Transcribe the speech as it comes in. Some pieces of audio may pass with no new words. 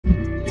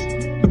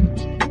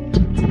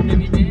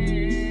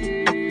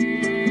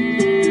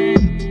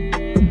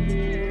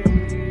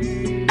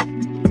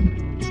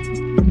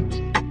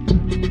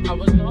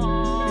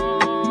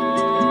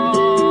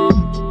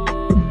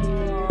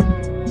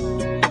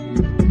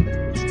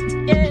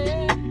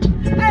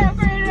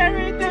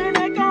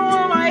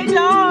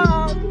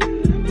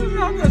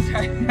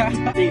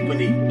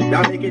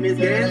Y'all making this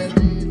gas?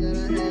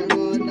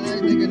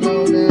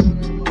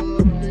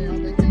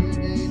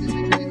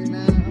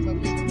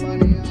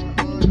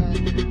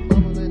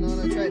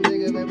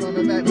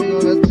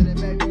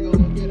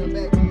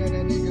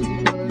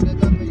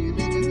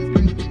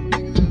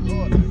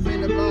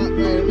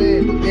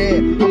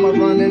 I'ma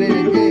run in it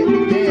again,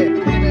 yeah.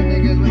 Hit them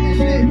niggas with the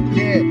shit,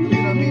 yeah. You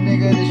know me,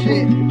 nigga, the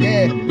shit,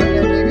 yeah.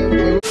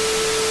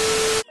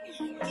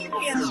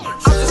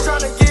 I'm just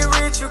trying to get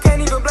rich, you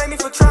can't even blame me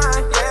for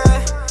trying,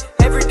 yeah.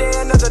 Every day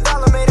another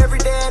dollar made, every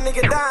day a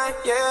nigga dying,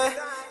 yeah.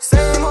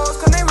 Same hoes,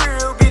 cause they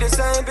real, be the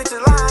same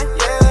bitches lying,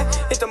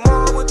 yeah. Hit the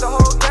mall with the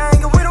whole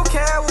gang, and we don't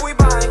care what we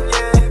buying,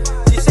 yeah.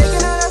 She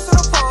shaking her ass on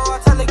the pole, I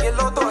tell her get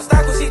low, throw a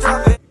stack when she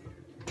drop it.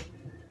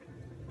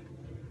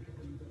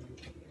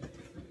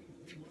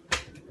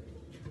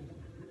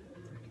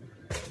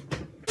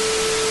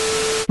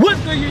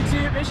 What's good,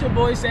 YouTube? It's your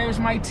boy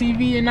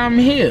SAVAGEMIKETV, and I'm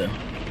here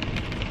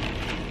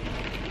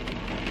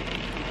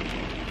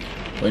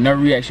with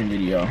another reaction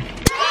video.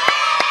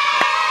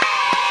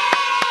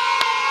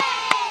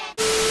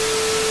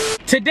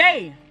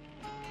 Today,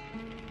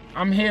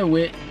 I'm here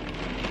with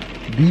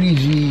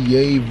DDG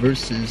Ye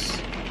versus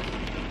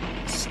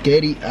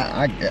Skete.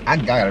 I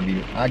gotta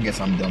be. I guess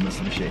I'm dumb or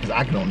some shit because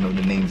I don't know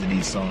the names of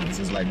these songs.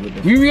 It's like what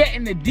the. We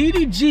reacting to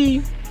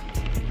DDG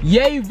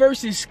Ye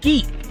versus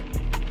Skete.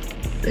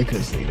 They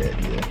could say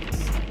that,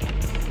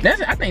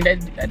 yeah. I think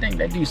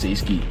that do say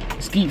Skete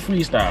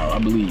Freestyle, I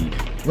believe.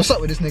 What's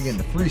up with this nigga in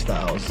the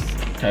freestyles?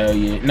 Hell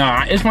yeah.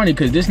 Nah, it's funny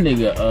because this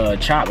nigga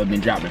Chop have been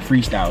dropping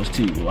freestyles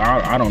too.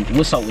 I don't.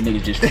 What's up with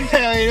niggas just freestyle?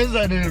 Hell yeah, this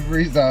nigga in the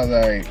freestyles,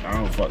 alright. I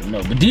don't fucking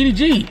know. But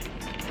DDG.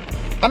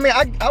 I mean,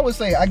 I would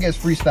say I guess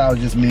freestyle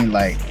just mean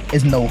like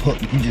it's no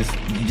hook. You just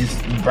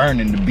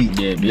burning the beat.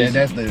 Yeah,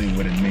 that's literally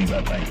what it means,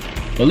 I think.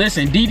 But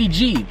listen,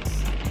 DDG.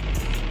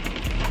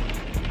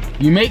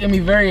 You making me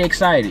very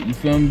excited, you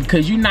feel me?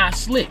 Because you not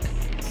slick.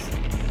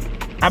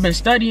 I've been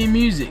studying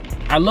music.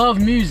 I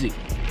love music.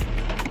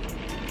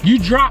 You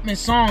dropping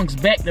songs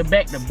back to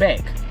back to back.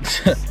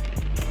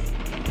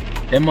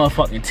 That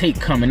motherfucking tape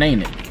coming,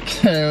 ain't it?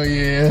 Hell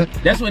yeah.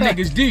 That's what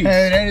niggas do.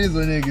 Hey, that is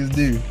what niggas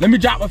do. Let me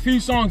drop a few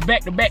songs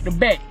back to back to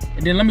back,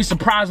 and then let me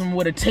surprise them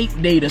with a tape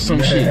date or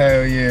some shit.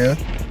 Hell yeah.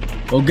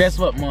 Well, guess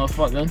what,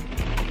 motherfucker?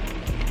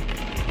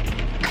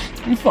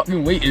 I'm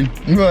fucking waiting.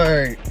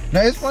 Right.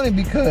 Now, it's funny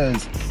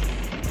because...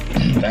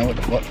 Damn, what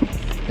the fuck?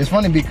 It's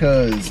funny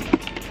because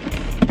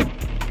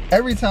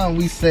every time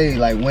we say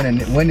like when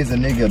is a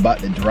nigga about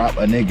to drop,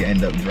 a nigga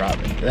end up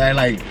dropping. And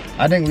like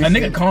I think we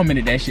nigga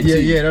commented that shit too.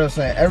 Yeah, that's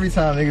what I'm saying. Every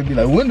time nigga be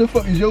like, when the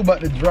fuck is yo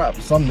about to drop?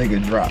 Some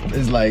nigga drop.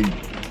 It's like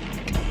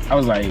I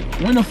was like,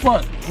 when the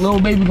fuck Lil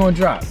Baby gonna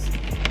drop?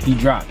 He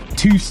dropped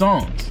 2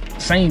 songs,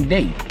 same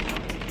day.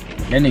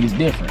 That nigga's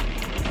different.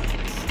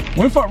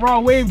 When the fuck Raw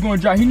Wave gonna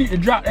drop? He need to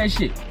drop that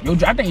shit. Yo,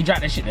 I think he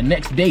dropped that shit the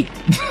next day.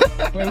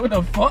 Wait, what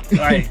the fuck?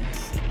 Like,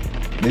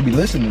 they be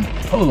listening.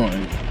 Hold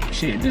on.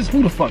 Shit, this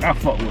who the fuck I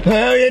fuck with?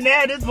 Hell yeah,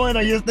 now at this point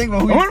I just think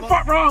about who when the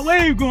fuck Raw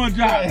Wave gonna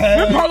drop?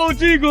 When Polo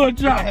G gonna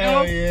drop?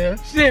 Hell yeah.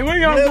 Shit, when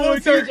y'all going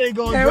to Church ain't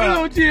gonna drop? When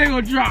Lil T ain't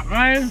gonna drop,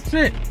 man?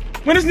 Shit.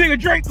 When this nigga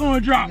Drake gonna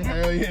drop?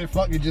 Hell yeah,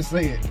 fuck it, just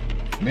say it.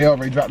 They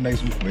already dropped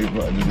next week. Wait,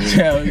 what?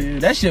 Hell yeah,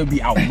 that shit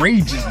be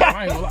outrageous.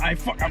 I ain't gonna lie.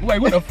 Fuck, I'm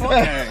like, what the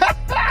fuck?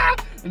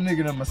 The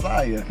nigga the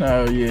Messiah.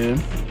 Oh yeah.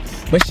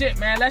 But shit,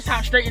 man, let's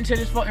hop straight into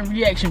this fucking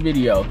reaction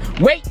video.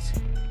 Wait!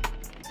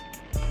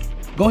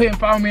 Go ahead and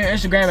follow me on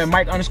Instagram at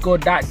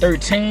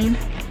Mike_.13.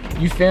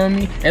 You feel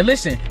me? And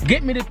listen,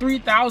 get me to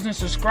 3,000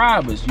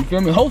 subscribers. You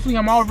feel me? Hopefully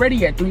I'm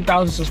already at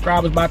 3,000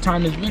 subscribers by the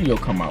time this video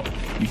come out.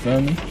 You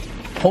feel me?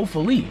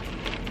 Hopefully.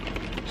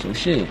 So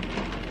shit,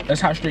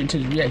 let's hop straight into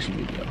the reaction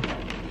video.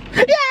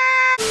 Yeah!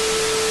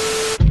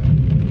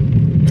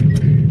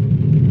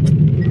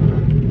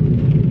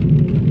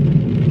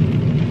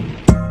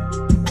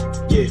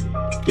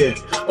 Yeah,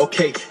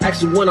 okay.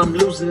 Actually, when I'm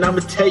losing,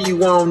 I'ma tell you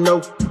I don't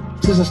know.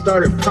 Since I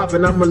started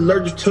popping, I'm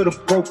allergic to the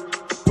broke.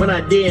 When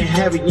I didn't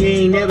have it, you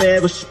ain't never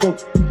ever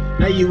spoke.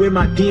 Now you in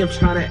my DM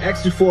trying to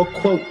ask you for a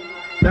quote.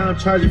 Now I'm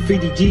charging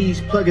 50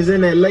 G's. Pluggers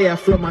in LA, I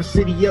flood my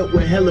city up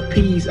with hella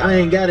peas. I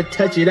ain't gotta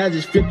touch it, I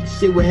just flip the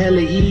shit with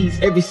hella ease.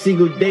 Every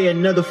single day,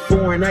 another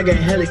foreign, I got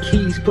hella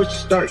keys. Push the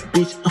start,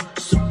 bitch.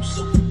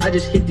 I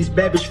just hit this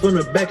bad bitch from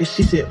the back and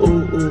she said,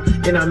 ooh, ooh.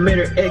 And I met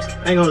her ex,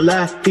 I ain't gonna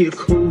lie, he a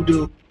cool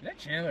dude.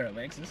 Chandler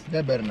Alexis.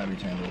 That better not be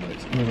Chandler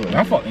Alexis.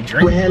 I'm fucking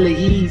drinking. With hella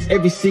ease,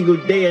 every single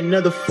day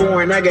another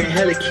foreign. I got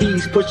hella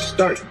keys, push the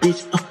start,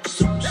 bitch.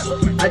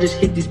 I just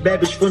hit this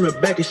bad bitch from the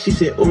back and she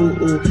said, ooh,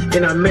 ooh.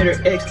 And I met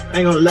her ex, I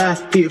ain't gonna lie,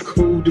 he a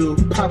cool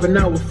dude. Popping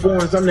out with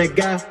foreigns, I'm that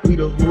guy, we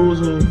the who's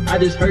who. I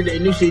just heard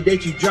that new shit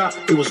that you dropped,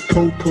 it was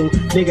poo-poo.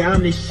 Nigga,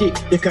 I'm the shit,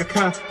 the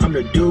caca, I'm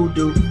the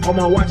doo-doo. All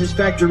my watches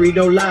factory,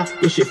 don't lie,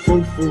 this shit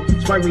foo-foo.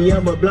 Spark me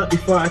up a blunt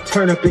before I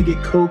turn up and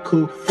get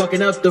cuckoo.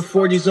 Fucking up the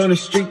 40s on the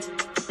street.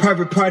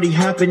 Private party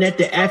hopping at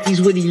the afties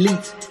with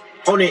elites.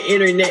 On the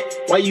internet,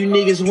 why you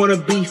niggas wanna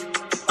beef?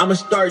 I'ma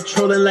start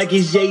trolling like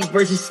it's Ye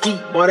versus Skete.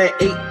 Bought that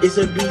 8, it's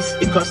a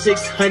beast. It cost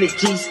 600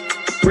 G's.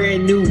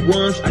 Brand new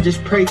ones, I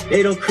just pray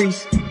they don't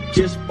crease.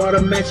 Just bought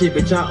a match,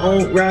 bitch, I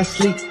own where I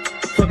sleep.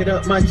 Fucking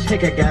up my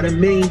check, I got $1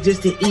 million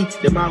just to eat.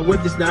 Then my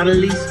whip is not a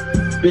lease.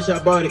 Bitch,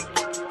 I bought it.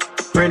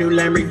 Brand new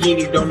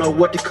Lamborghini, don't know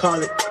what to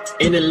call it.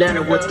 In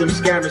Atlanta with them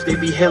scammers, they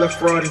be hella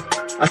frauding.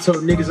 I told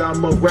niggas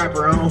I'm a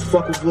rapper, I don't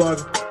fuck with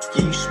vlogging.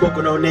 Yeah, you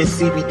smoking on that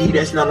CBD,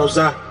 that's not no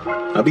Zai.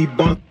 I be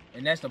bunk.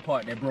 And that's the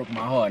part that broke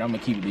my heart. I'm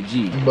gonna keep it a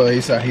G. But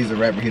he's a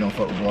rapper, he don't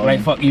fuck with vlogging.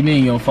 Like, fuck you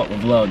mean you don't fuck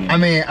with vlogging? I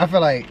mean, I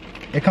feel like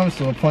it comes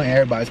to a point in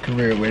everybody's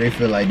career where they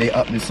feel like they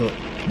up this, so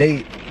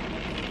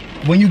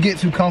when you get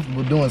too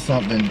comfortable doing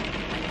something,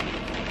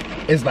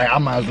 it's like I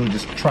might as well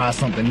just try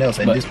something else.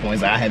 At this point,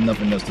 it's like I had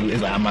nothing else to do.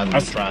 It's like I might as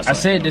well just try something. I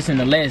said this in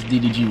the last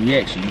DDG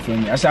reaction, you feel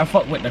me? I said I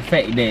fuck with the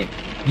fact that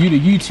you the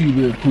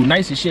YouTuber who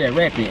nice as shit at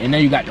rapping, and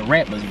then you got the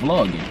rappers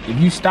vlogging. If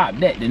you stop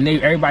that, then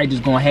everybody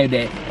just gonna have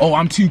that, oh,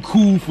 I'm too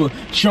cool for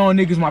showing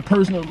niggas my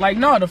personal. Like,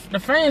 no, the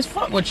fans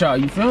fuck with y'all,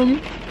 you feel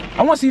me?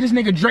 I wanna see this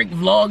nigga Drake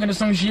vlogging or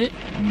some shit.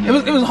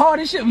 Yeah. It was hard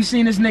as shit. We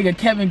seen this nigga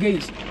Kevin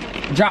Gates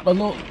drop a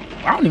little,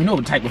 I don't even know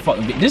what type of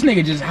fucking vid. This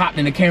nigga just hopped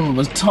in the camera,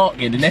 was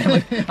talking, and then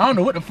like, I don't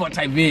know what the fuck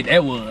type vid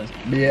that was.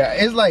 Yeah,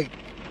 it's like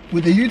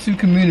with the YouTube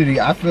community,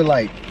 I feel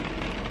like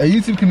a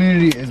YouTube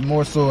community is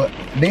more so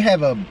they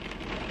have a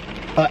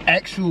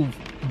actual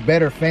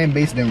better fan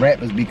base than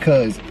rappers,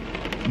 because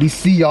we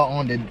see y'all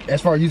on the,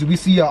 as far as YouTube, we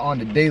see y'all on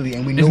the daily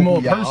and we know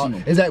who y'all are.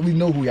 Exactly, we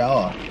know who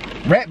y'all are.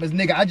 Rappers,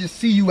 nigga, I just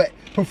see you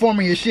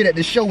performing your shit at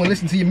the show and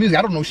listen to your music.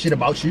 I don't know shit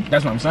about you.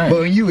 That's what I'm saying.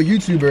 But when you a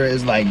YouTuber,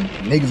 it's like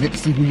niggas get to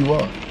see who you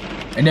are.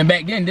 And then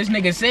back then, this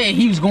nigga said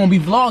he was gonna be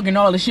vlogging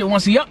all the shit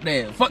once he up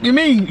there. Fuck you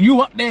mean?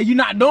 You up there, you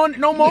not doing it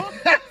no more?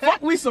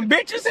 Fuck, we some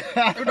bitches?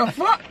 What the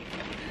fuck?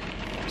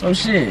 So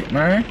shit,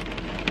 man.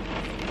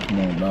 Come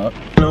on, dog.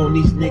 On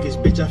these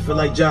niggas, bitch, I feel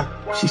like Ja.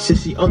 She said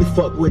she only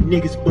fuck with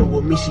niggas, but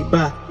with me she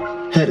buy.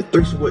 Had a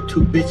threesome with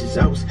 2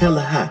 bitches, I was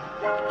hella high.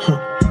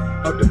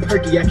 Up the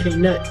perky, I can't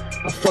nut.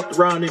 I fucked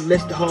around and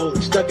messed the hole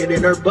and stuck it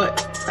in her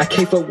butt. I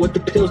can't fuck with the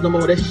pills no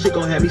more, that shit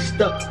gon' have me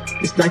stuck.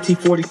 It's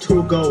 1942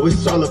 ago,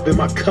 it's all up in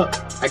my cup.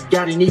 I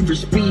got a need for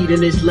speed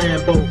in this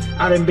Lambo.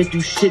 I done been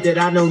through shit that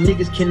I know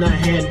niggas cannot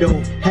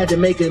handle. Had to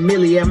make a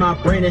milli at my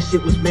brain, that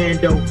shit was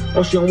Mando.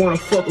 Oh, she don't wanna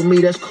fuck with me,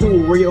 that's cool,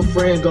 where your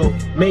friend go?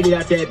 Made it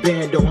out that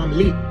bando, I'm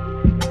lit.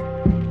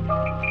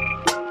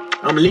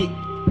 I'm lit.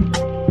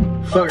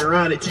 Fuck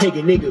around and take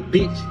a nigga,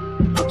 bitch.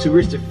 I'm too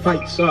rich to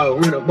fight, so I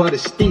run up by the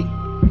stick.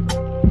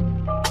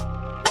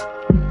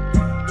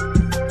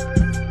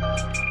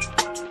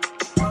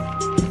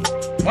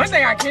 One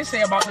thing I can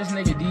say about this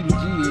nigga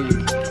DDG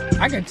is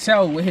I can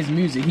tell with his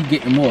music he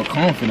getting more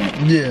confident.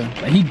 Yeah.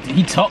 Like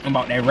he talking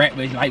about that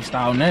rap-based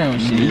lifestyle now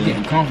and shit. He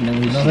getting confident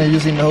with his shit. You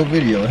seen the whole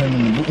video, him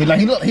in the like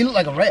he look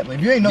like a rapper.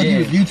 If you ain't know he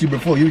was YouTube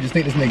before, you would just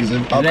think this nigga's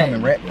an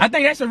upcoming rapper. I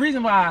think that's the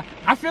reason why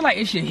I feel like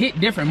it should hit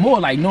different more,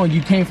 like knowing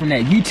you came from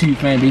that YouTube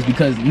fan base,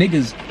 because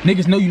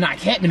niggas know you're not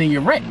capping in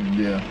your rap.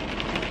 Yeah.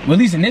 Well, at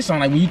least in this song,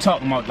 like when you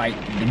talking about like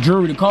the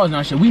jewelry, the cars and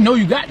all shit, we know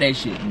you got that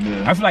shit.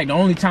 Yeah. I feel like the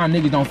only time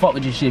niggas don't fuck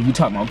with your shit if you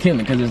talking about killing,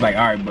 because it's like,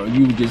 all right, bro,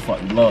 you just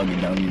fucking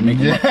vlogging, though. You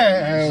making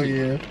hell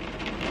yeah. You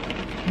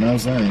know what I'm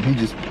saying? He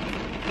just,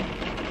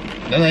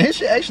 and his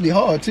shit actually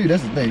hard too.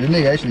 That's the thing. The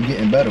nigga actually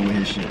getting better with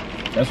his shit.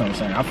 That's what I'm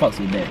saying. I fucks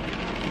with that.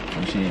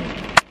 So shit.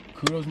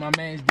 Kudos, my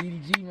man's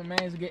DDG. My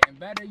man's getting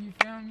better. You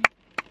feel me?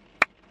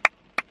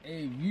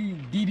 Hey, you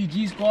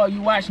DDG squad, you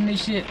watching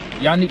this shit,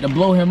 y'all need to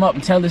blow him up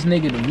and tell this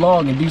nigga to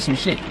vlog and do some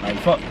shit. Like,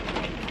 fuck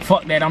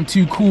that I'm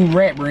too cool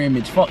rapper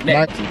image. Fuck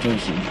that.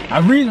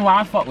 The reason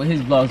why I fuck with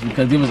his vlogs is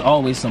because there was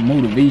always some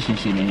motivation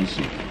shit in his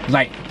shit. It's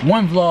like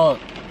one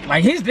vlog,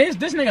 like this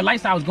nigga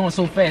lifestyle was going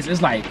so fast.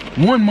 It's like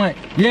 1 month,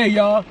 yeah,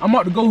 y'all, I'm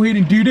about to go ahead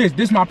and do this.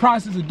 This is my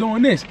process of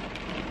doing this.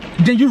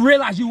 Then you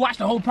realize you watched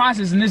the whole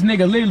process and this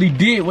nigga literally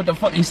did what the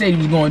fuck he said he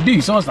was gonna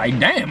do. So it's like,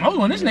 damn,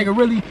 hold on, this nigga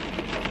really,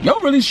 yo,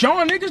 really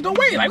showing niggas the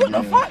way. Like, what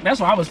the fuck? That's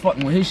why I was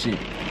fucking with his shit.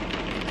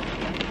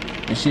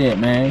 And shit,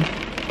 man.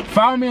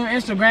 Follow me on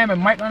Instagram at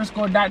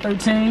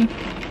Mike_.13.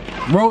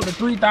 Road to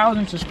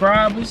 3,000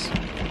 subscribers.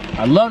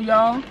 I love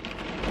y'all.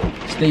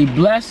 Stay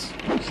blessed.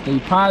 Stay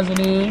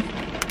positive.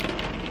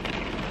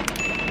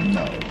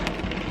 No.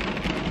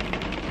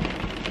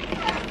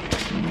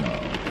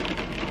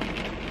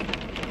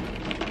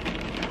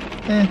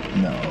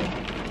 No.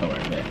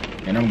 Alright, man.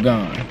 And I'm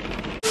gone.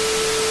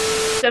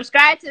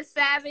 Subscribe to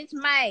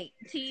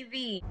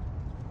SAVAGEMIKETV.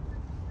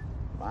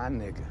 My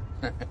nigga.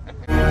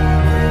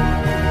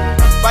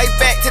 Right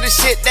back to the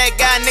shit that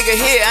guy nigga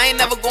here. I ain't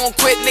never gonna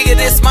quit, nigga,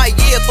 this my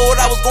year.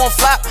 Thought I was gonna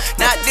flop,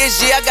 not this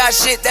year. I got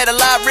shit that a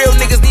lot real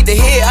niggas need to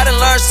hear. I done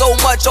learned so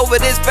much over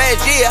this past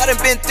year. I done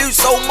been through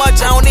so much,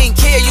 I don't even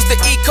care. Used to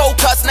eat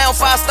cold cuts, now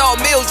 5-star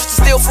meals. Used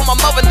to steal from my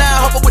mother, now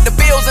I hustle with the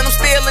bills. And I'm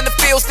still in the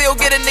field, still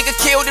get a nigga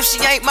killed. If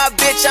she ain't my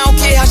bitch, I don't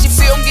care how she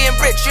feel, I'm getting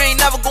rich. You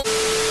ain't never gonna